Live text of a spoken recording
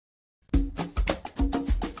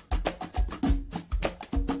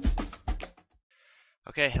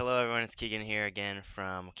Okay, hello everyone, it's Keegan here again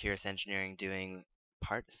from Curious Engineering doing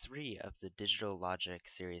part 3 of the Digital Logic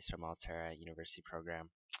series from Altera University Program.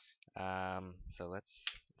 So let's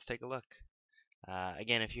take a look.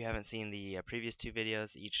 Again, if you haven't seen the previous two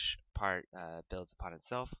videos, each part builds upon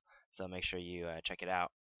itself, so make sure you check it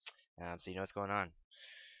out so you know what's going on.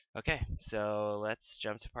 Okay, so let's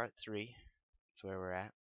jump to part 3. That's where we're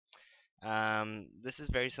at. This is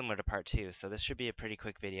very similar to part 2, so this should be a pretty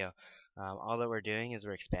quick video. All that we're doing is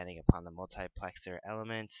we're expanding upon the multiplexer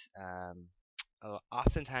element.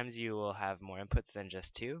 Oftentimes you will have more inputs than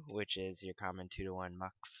just two, which is your common 2-to-1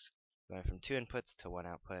 MUX, going from 2 inputs to 1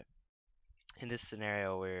 output. In this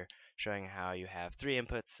scenario, we're showing how you have 3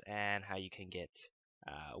 inputs and how you can get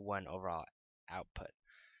 1 overall output.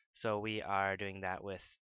 So we are doing that with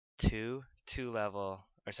two input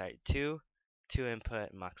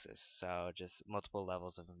MUXs, so just multiple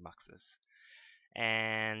levels of MUXs.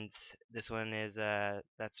 And this one is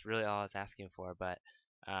that's really all it's asking for, but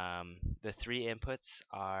the 3 inputs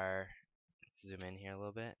are, let's zoom in here a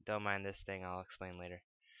little bit. Don't mind this thing, I'll explain later.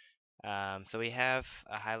 So we have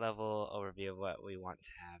a high level overview of what we want to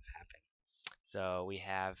have happen. So we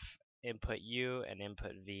have input U, and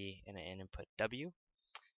input V, and an input W.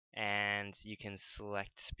 And you can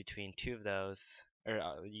select between two of those,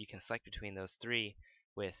 or you can select between those 3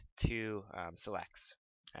 with 2 selects,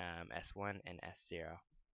 S1 and S0.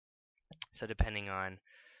 So depending on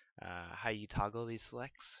how you toggle these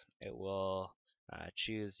selects, it will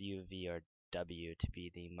choose U, V, or W to be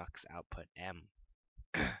the MUX output M.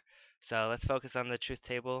 So let's focus on the truth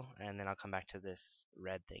table, and then I'll come back to this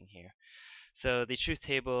red thing here. So the truth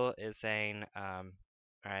table is saying,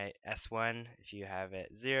 alright, S1, if you have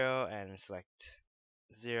it 0 and select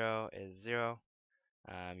 0 is 0,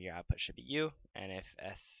 your output should be U. And if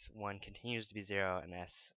S1 continues to be 0 and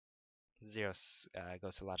S0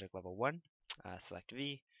 goes to logic level 1, select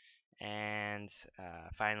V. And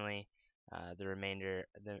finally, the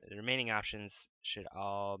remaining options should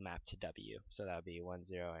all map to W. So that would be 1,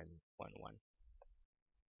 0 and 1, 1.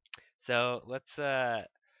 So let's I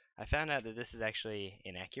found out that this is actually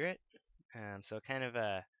inaccurate. So kind of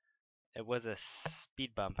it was a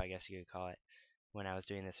speed bump, I guess you could call it, when I was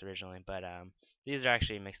doing this originally. But these are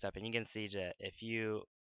actually mixed up, and you can see that if you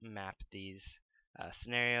map these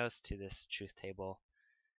scenarios to this truth table,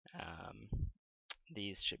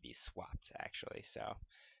 these should be swapped actually. So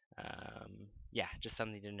yeah, just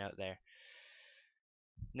something to note there.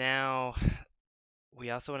 Now, we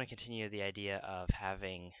also want to continue the idea of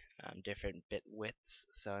having different bit widths.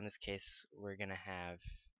 So in this case, we're going to have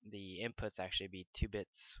the inputs actually be 2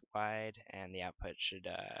 bits wide, and the output should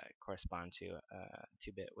correspond to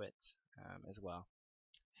 2-bit width as well.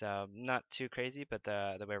 So not too crazy, but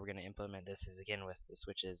the way we're going to implement this is again with the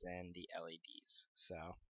switches and the LEDs. So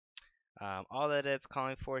all that it's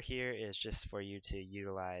calling for here is just for you to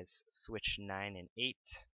utilize switch 9 and 8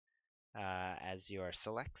 as your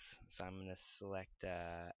selects. So I'm going to select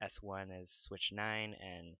S1 as switch 9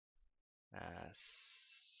 and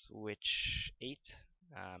switch 8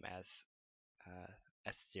 as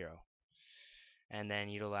S0. And then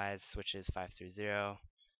utilize switches 5 through 0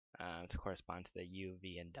 to correspond to the U,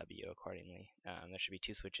 V, and W accordingly. There should be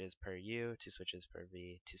 2 switches per U, 2 switches per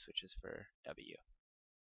V, 2 switches for W.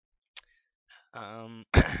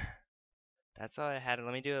 That's all I had.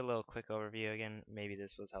 Let me do a little quick overview again. Maybe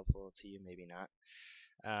this was helpful to you, maybe not.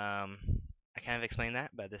 I kind of explained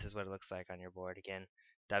that, but this is what it looks like on your board. Again,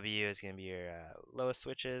 W is going to be your lowest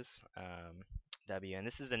switches, W, and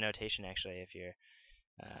this is the notation actually. If you're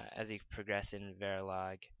as you progress in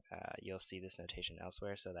Verilog, you'll see this notation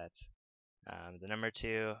elsewhere. So that's the number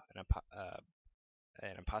 2, an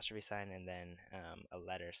apostrophe sign, and then a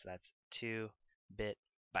letter. So that's 2-bit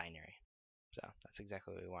binary. So that's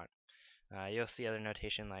exactly what we want. You'll see other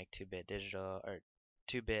notation like 2-bit digital, or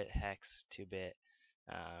 2-bit hex, 2-bit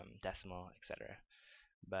decimal, etc.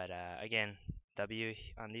 But again, W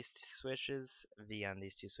on these 2 switches, V on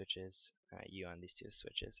these 2 switches, U on these 2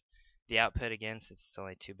 switches. The output, again, since it's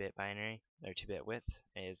only 2-bit binary, or 2-bit width,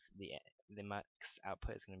 is the MUX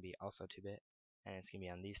output is going to be also 2-bit, and it's going to be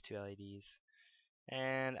on these 2 LEDs.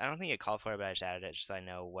 And I don't think it called for it, but I just added it just so I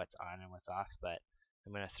know what's on and what's off. But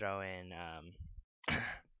I'm going to throw in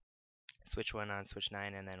switch 1 on switch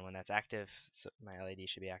 9, and then when that's active, so my LED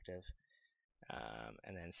should be active.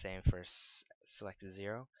 And then same for select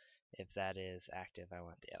 0. If that is active, I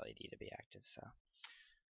want the LED to be active. So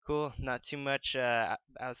cool, not too much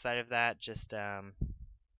outside of that. Just I'm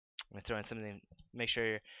gonna throw in something, make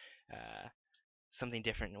sure something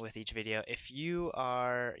different with each video. If you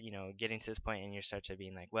are, getting to this point and you start to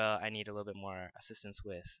being like, well, I need a little bit more assistance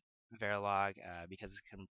with Verilog because it's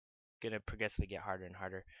gonna progressively get harder and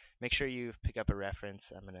harder. Make sure you pick up a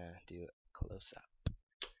reference. I'm gonna do a close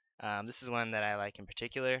up. This is one that I like in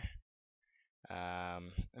particular.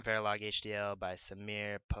 Verilog HDL by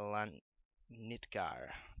Samir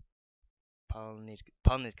Palnitkar.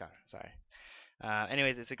 Palnitkar, sorry.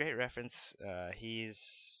 Anyways, it's a great reference.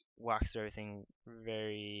 He's walks through everything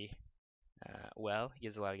very well. He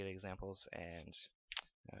gives a lot of good examples, and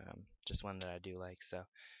just one that I do like. So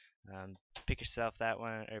pick yourself that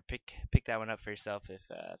one, or pick that one up for yourself if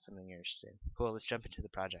it's something you're interested in. Cool. Let's jump into the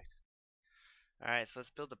project. All right, so let's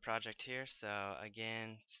build the project here. So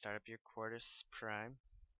again, start up your Quartus Prime.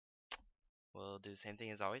 We'll do the same thing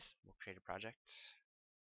as always. We'll create a project.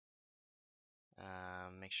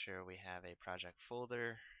 Make sure we have a project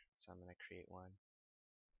folder. So I'm going to create one.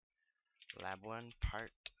 Lab 1,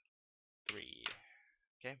 Part 3.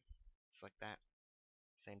 Okay, select that.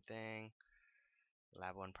 Same thing.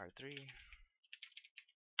 Lab 1, Part 3.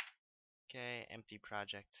 Okay, empty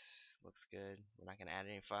project. Looks good. We're not going to add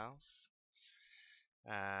any files.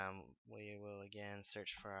 We will again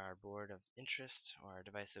search for our board of interest or our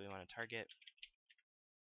device that we want to target.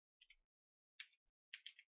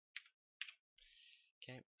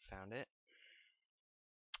 Okay, found it.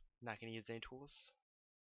 Not going to use any tools.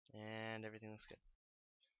 And everything looks good.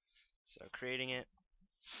 So creating it.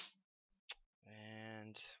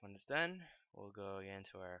 And when it's done, we'll go again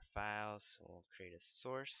to our files. We'll create a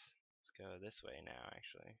source. Let's go this way now,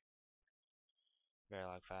 actually.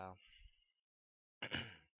 Verilog file.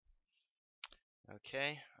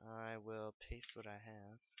 Okay, I will paste what I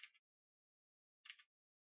have.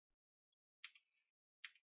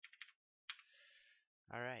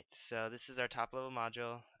 Alright, so this is our top level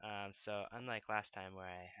module. So unlike last time where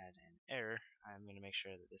I had an error, I'm going to make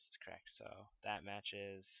sure that this is correct. So that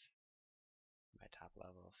matches my top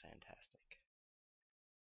level. Fantastic.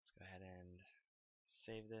 Let's go ahead and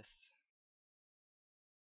save this.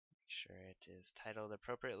 Make sure it is titled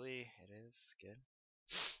appropriately. It is. Good.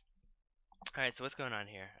 Alright, so what's going on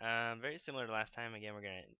here? Very similar to last time. Again,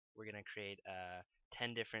 we're gonna create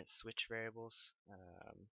 10 different switch variables.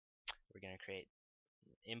 We're gonna create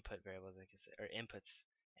input variables, like I said, or inputs,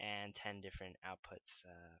 and 10 different outputs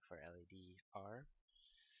for LED R.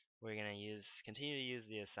 We're gonna continue to use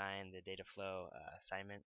the data flow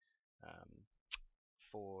assignment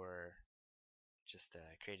for just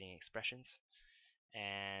creating expressions.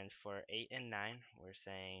 And for 8 and 9, we're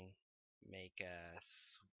saying make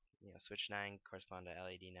switch 9 correspond to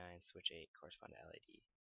LED 9, switch 8 correspond to LED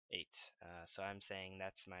 8. So I'm saying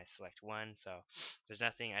that's my select 1. So there's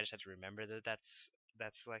nothing. I just have to remember that that's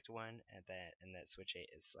select 1, and that switch 8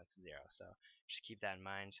 is select 0. So just keep that in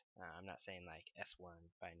mind. I'm not saying like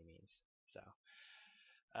S1 by any means. So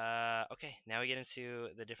okay, now we get into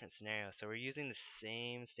the different scenarios. So we're using the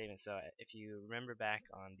same statement. So if you remember back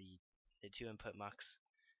on the 2 input MUX,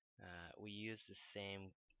 we use the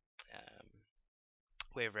same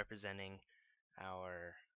way of representing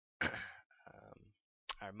our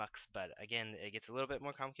our MUX, but again, it gets a little bit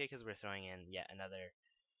more complicated because we're throwing in yet another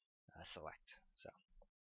select.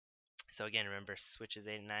 So again, remember switches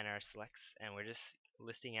 8 and 9 are selects, and we're just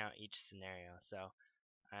listing out each scenario. So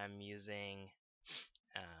I'm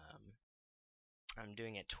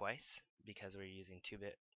doing it twice because we're using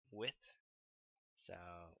 2-bit width. So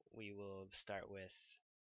we will start with,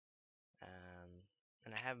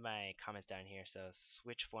 and I have my comments down here. So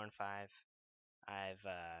switch 4 and 5, I've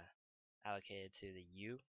allocated to the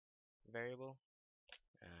U variable,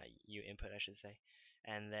 U input I should say,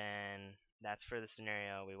 and then that's for the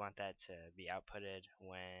scenario. We want that to be outputted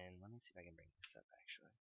when, let me see if I can bring this up actually.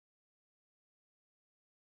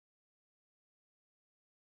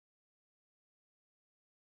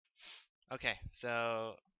 Okay,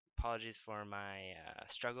 so apologies for my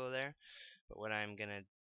struggle there, but what I'm gonna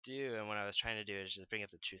do, and what I was trying to do, is just bring up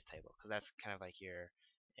the truth table, because that's kind of like your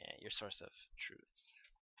source of truth,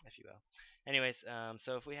 if you will. Anyways,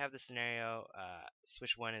 so if we have the scenario,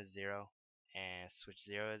 switch 1 is 0 and switch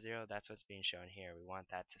 0 is 0, that's what's being shown here. We want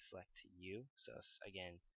that to select to U. So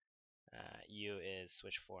again, U is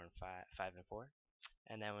switch 4 and 5 and 4.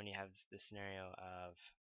 And then when you have the scenario of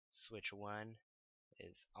switch 1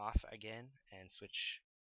 is off again, and switch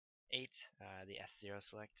 8, the S0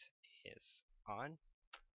 select is on,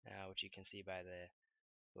 which you can see by the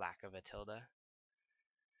lack of a tilde.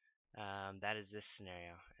 That is this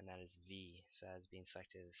scenario, and that is V. So as being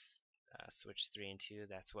selected is switch 3 and 2.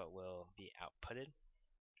 That's what will be outputted,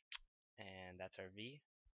 and that's our V.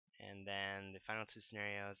 And then the final 2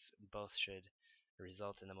 scenarios both should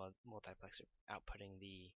result in the multiplexer outputting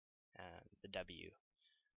the W,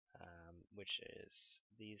 which is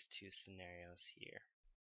these 2 scenarios here.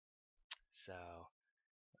 So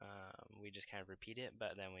we just kind of repeat it,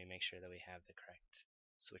 but then we make sure that we have the correct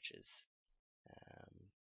switches,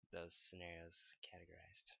 those scenarios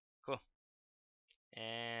categorized. Cool.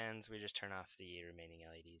 And we just turn off the remaining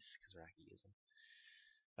LEDs because we're not going to use them.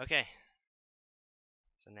 Okay.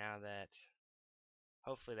 So now that,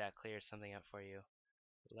 hopefully that clears something up for you,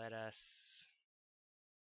 let us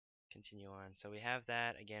continue on. So we have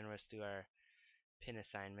that. Again, let's do our pin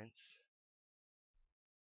assignments.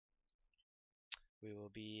 We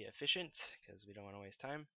will be efficient because we don't want to waste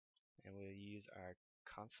time, and we'll use our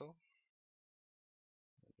console.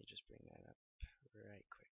 Let me just bring that up right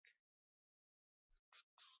quick.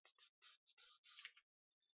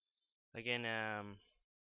 Again,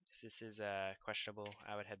 if this is questionable,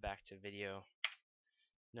 I would head back to video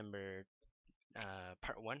number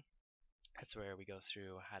part 1. That's where we go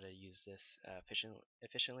through how to use this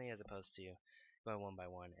efficiently as opposed to going one by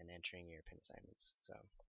one and entering your pin assignments. So,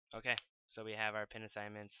 okay, so we have our pin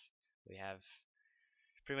assignments. We have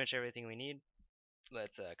pretty much everything we need.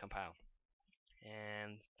 Let's compile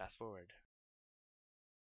and fast forward.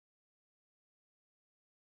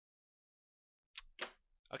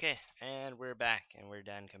 Okay, and we're back and we're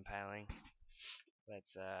done compiling.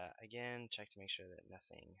 Let's again check to make sure that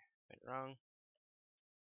nothing went wrong.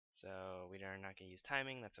 So we are not going to use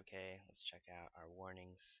timing. That's okay. Let's check out our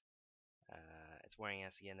warnings. It's warning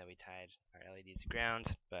us again that we tied our LEDs to ground,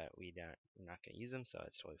 but we're not going to use them, so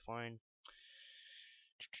it's totally fine.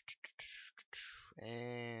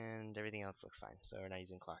 And everything else looks fine. So we're not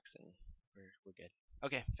using clocks, and we're good.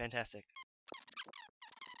 Okay, fantastic.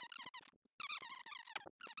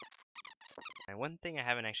 And one thing I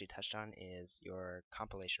haven't actually touched on is your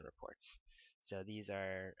compilation reports. So these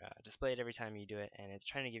are displayed every time you do it, and it's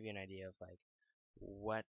trying to give you an idea of like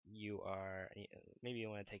what you are, maybe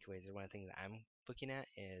one of the takeaways or one of the things that I'm looking at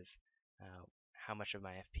is how much of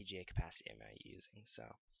my FPGA capacity am I using. So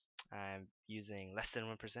I'm using less than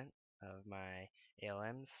 1% of my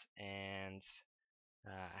ALMs, and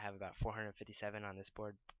I have about 457 on this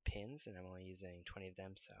board pins, and I'm only using 20 of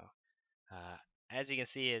them. So as you can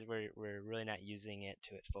see, we're really not using it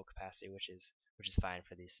to its full capacity, which is fine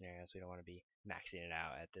for these scenarios. We don't want to be maxing it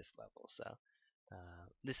out at this level. So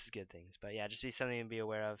this is good things, but yeah, just be something to be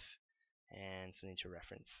aware of and something to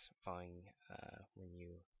reference following when you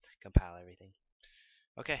compile everything.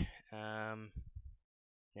 Okay,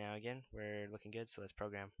 now again, we're looking good, so let's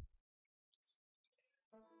program.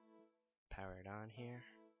 Power it on here,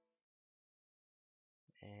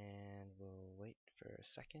 and we'll wait for a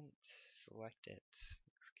second. Select it.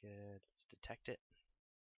 Looks good. Let's detect it.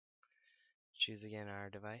 Choose again our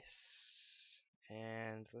device,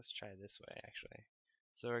 and let's try this way actually.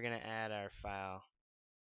 So we're gonna add our file,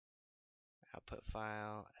 output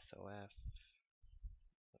file, SOF.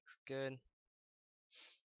 Looks good.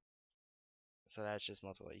 So that's just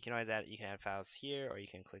multiple. You can always add. You can add files here, or you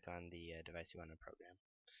can click on the device you want to program.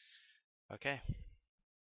 Okay.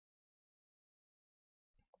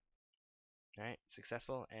 All right,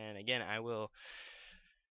 successful. And again, I will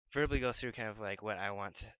verbally go through kind of like what I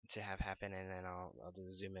want to have happen, and then I'll do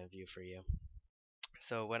a zoom in view for you.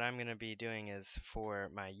 So what I'm going to be doing is for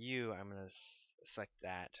my U, I'm going to select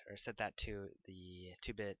that or set that to the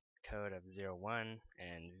 2-bit code of 0, 1,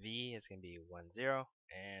 and V is going to be 1, 0,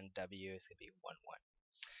 and W is going to be 1, 1.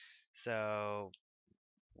 So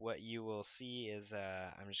what you will see is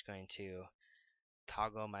I'm just going to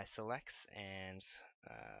toggle my selects, and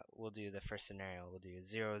we'll do the first scenario. We'll do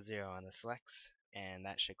 0, 0 on the selects, and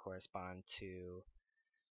that should correspond to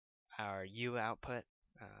our U output,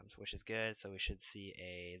 which is good. So we should see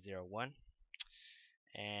a 0, 1.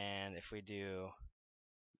 And if we do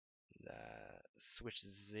the switch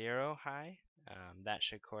 0 high, that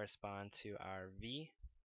should correspond to our V,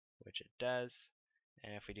 which it does.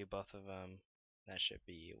 And if we do both of them, that should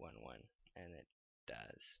be 1, 1, and it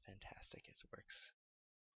does. Fantastic, it works.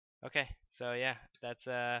 Okay, so yeah, that's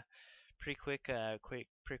a pretty quick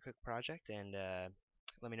project, and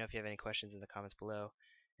let me know if you have any questions in the comments below.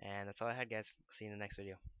 And that's all I had, guys. See you in the next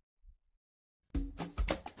video.